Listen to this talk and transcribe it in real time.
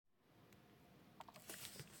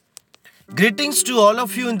Greetings to all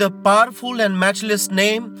of you in the powerful and matchless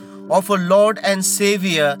name of our Lord and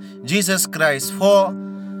Savior, Jesus Christ. For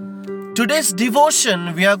today's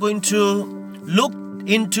devotion, we are going to look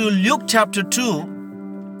into Luke chapter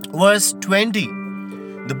 2, verse 20.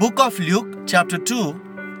 The book of Luke chapter 2,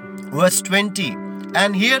 verse 20.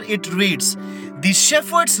 And here it reads, "The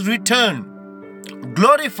shepherds returned,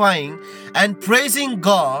 glorifying and praising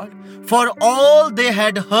God for all they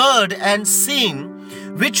had heard and seen,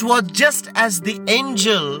 which was just as the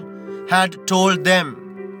angel had told them."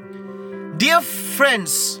 Dear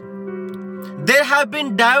friends, there have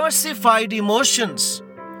been diversified emotions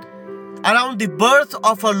around the birth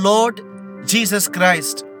of our Lord Jesus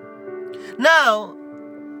Christ. Now,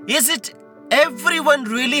 is it everyone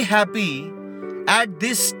really happy at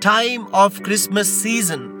this time of Christmas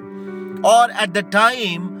season or at the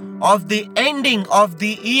time of the ending of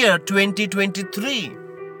the year 2023?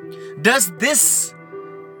 Does this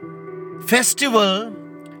festival,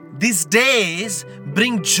 these days,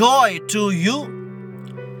 bring joy to you?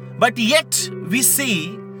 But yet we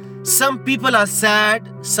see some people are sad,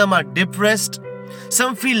 some are depressed,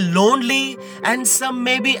 some feel lonely, and some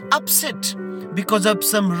may be upset because of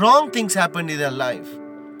some wrong things happened in their life.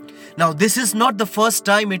 Now, this is not the first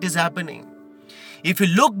time it is happening. If you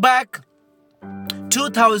look back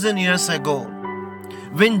 2000 years ago,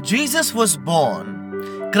 when Jesus was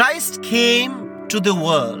born, Christ came to the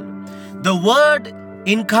world. The Word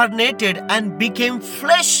incarnated and became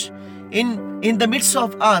flesh in the midst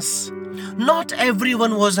of us. Not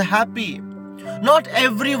everyone was happy. Not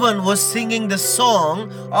everyone was singing the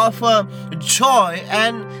song of joy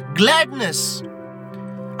and gladness.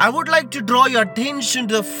 I would like to draw your attention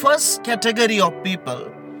to the first category of people,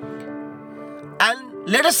 and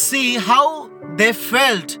let us see how they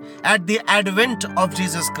felt at the advent of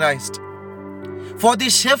Jesus Christ. For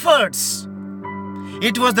the shepherds,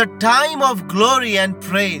 it was the time of glory and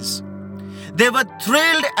praise. They were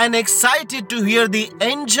thrilled and excited to hear the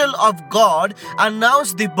angel of God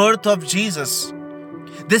announce the birth of Jesus.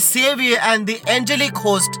 The Savior and the angelic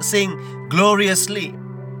host sing gloriously.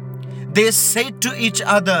 They said to each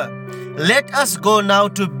other, "Let us go now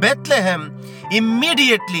to Bethlehem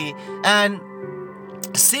immediately and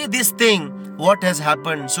see this thing, what has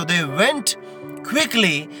happened." So they went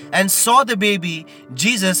quickly and saw the baby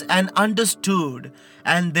Jesus and understood,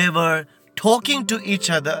 and they were talking to each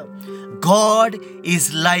other, "God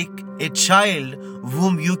is like a child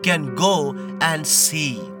whom you can go and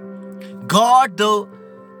see." God, the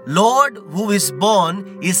Lord who is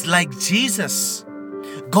born, is like Jesus.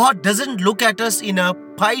 God doesn't look at us in a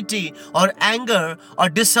piety or anger or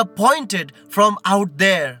disappointed from out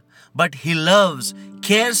there, but He loves,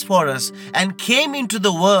 cares for us, and came into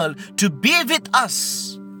the world to be with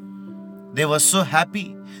us. They were so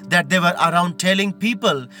happy that they were around telling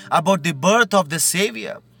people about the birth of the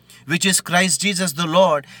Savior, which is Christ Jesus the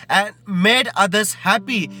Lord, and made others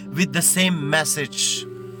happy with the same message.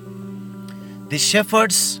 The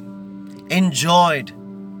shepherds enjoyed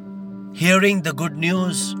hearing the good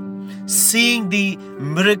news, seeing the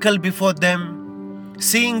miracle before them,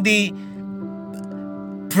 seeing the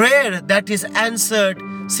prayer that is answered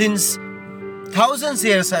since thousands of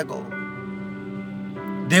years ago.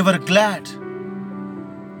 They were glad.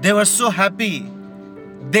 They were so happy.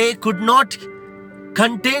 They could not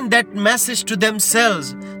contain that message to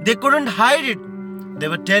themselves. They couldn't hide it. They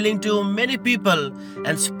were telling to many people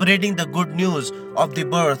and spreading the good news of the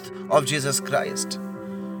birth of Jesus Christ.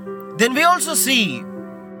 Then we also see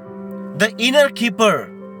the inner keeper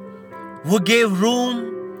who gave room,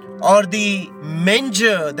 or the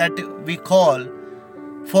manger that we call,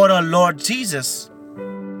 for our Lord Jesus.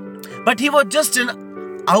 But he was just an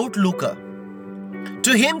outlooker.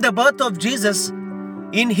 To him, the birth of Jesus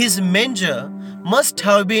in his manger must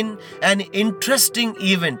have been an interesting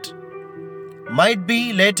event. Might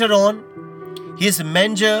be later on, his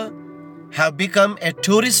manger have become a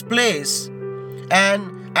tourist place, an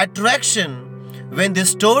attraction when the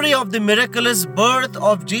story of the miraculous birth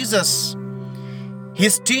of Jesus,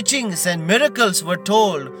 His teachings and miracles were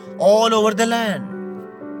told all over the land.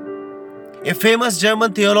 A famous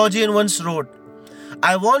German theologian once wrote,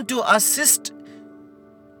 "I want to assist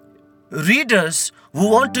readers who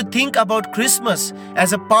want to think about Christmas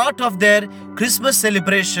as a part of their Christmas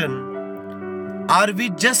celebration. Are we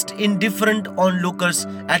just indifferent onlookers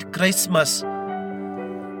at Christmas?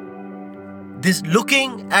 This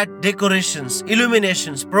looking at decorations,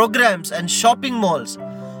 illuminations, programs and shopping malls,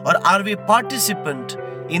 or are we participant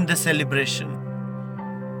in the celebration?"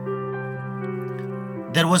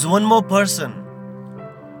 There was one more person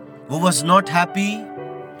who was not happy,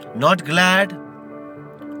 not glad,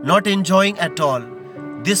 not enjoying at all.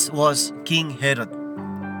 This was King Herod.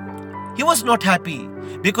 He was not happy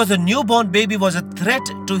because the newborn baby was a threat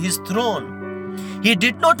to his throne. He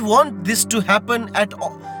did not want this to happen at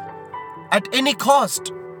any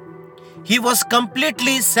cost. He was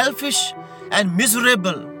completely selfish and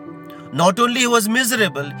miserable. Not only he was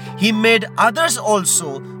miserable, he made others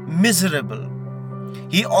also miserable.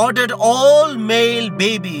 He ordered all male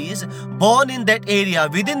babies born in that area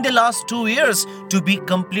within the last 2 years to be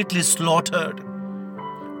completely slaughtered.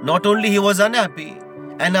 Not only he was unhappy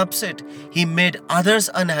and upset, he made others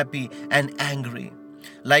unhappy and angry.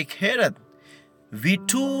 Like Herod, we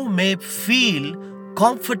too may feel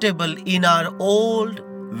comfortable in our old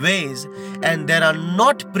ways and they are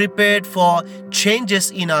not prepared for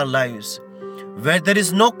changes in our lives. Where there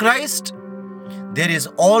is no Christ, there is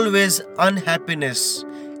always unhappiness,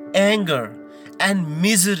 anger, and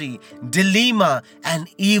misery, dilemma, and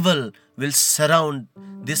evil will surround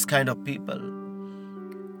this kind of people.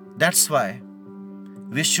 That's why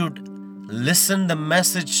we should listen the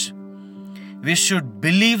message, we should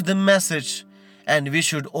believe the message, and we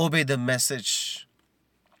should obey the message.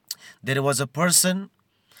 There was a person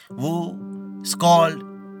who is called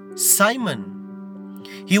Simon.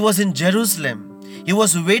 He was in Jerusalem. He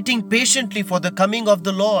was waiting patiently for the coming of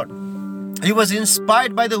the Lord. He was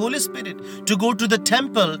inspired by the Holy Spirit to go to the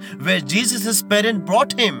temple where Jesus' parents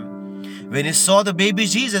brought him. When he saw the baby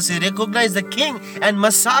Jesus, he recognized the King and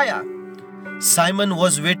Messiah. Simon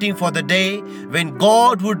was waiting for the day when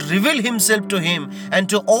God would reveal himself to him and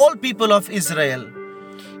to all people of Israel.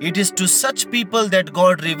 It is to such people that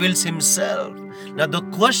God reveals himself. Now the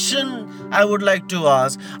question I would like to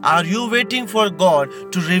ask, are you waiting for God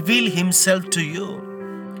to reveal himself to you?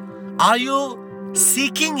 Are you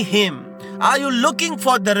seeking him? Are you looking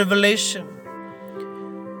for the revelation?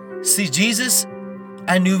 See Jesus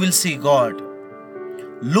and you will see God.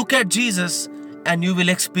 Look at Jesus and you will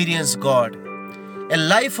experience God. A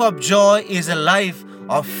life of joy is a life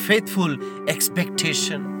of faithful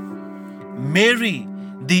expectation. Mary,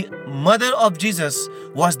 the mother of Jesus,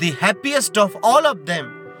 was the happiest of all of them.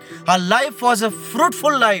 Her life was a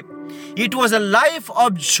fruitful life. It was a life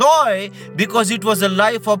of joy because it was a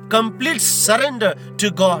life of complete surrender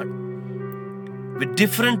to God. With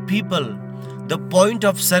different people, the point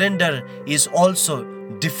of surrender is also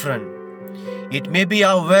different. It may be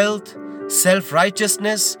our wealth,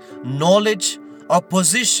 self-righteousness, knowledge, or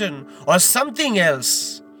position, or something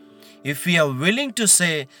else. If we are willing to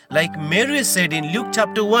say, like Mary said in Luke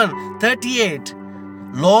chapter 1:38,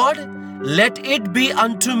 Lord, let it be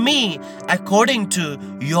unto me according to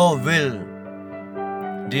your will.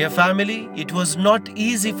 Dear family, it was not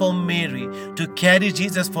easy for Mary to carry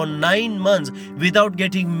Jesus for 9 months without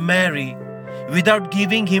getting married, without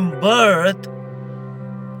giving him birth,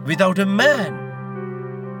 without a man.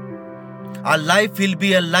 Our life will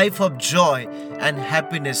be a life of joy and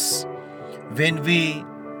happiness when we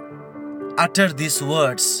utter these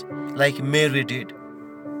words like Mary did.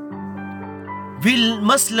 We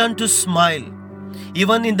must learn to smile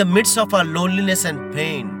even in the midst of our loneliness and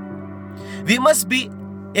pain. We must be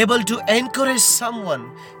able to encourage someone,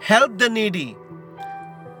 help the needy.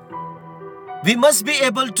 We must be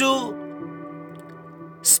able to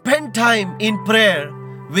spend time in prayer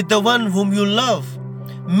with the one whom you love.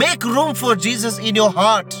 Make room for Jesus in your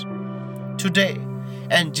heart today,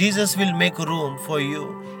 and Jesus will make room for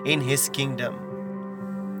you in his kingdom.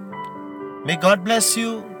 May God bless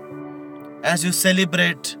you as you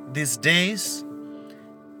celebrate these days.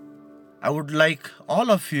 I would like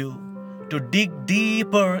all of you to dig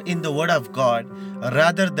deeper in the Word of God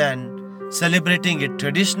rather than celebrating it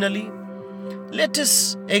traditionally. Let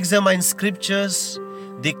us examine scriptures,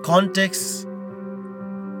 the context,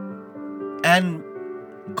 and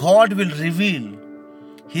God will reveal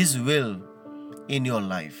his will in your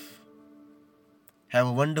life. Have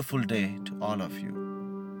a wonderful day to all of you.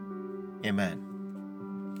 Amen.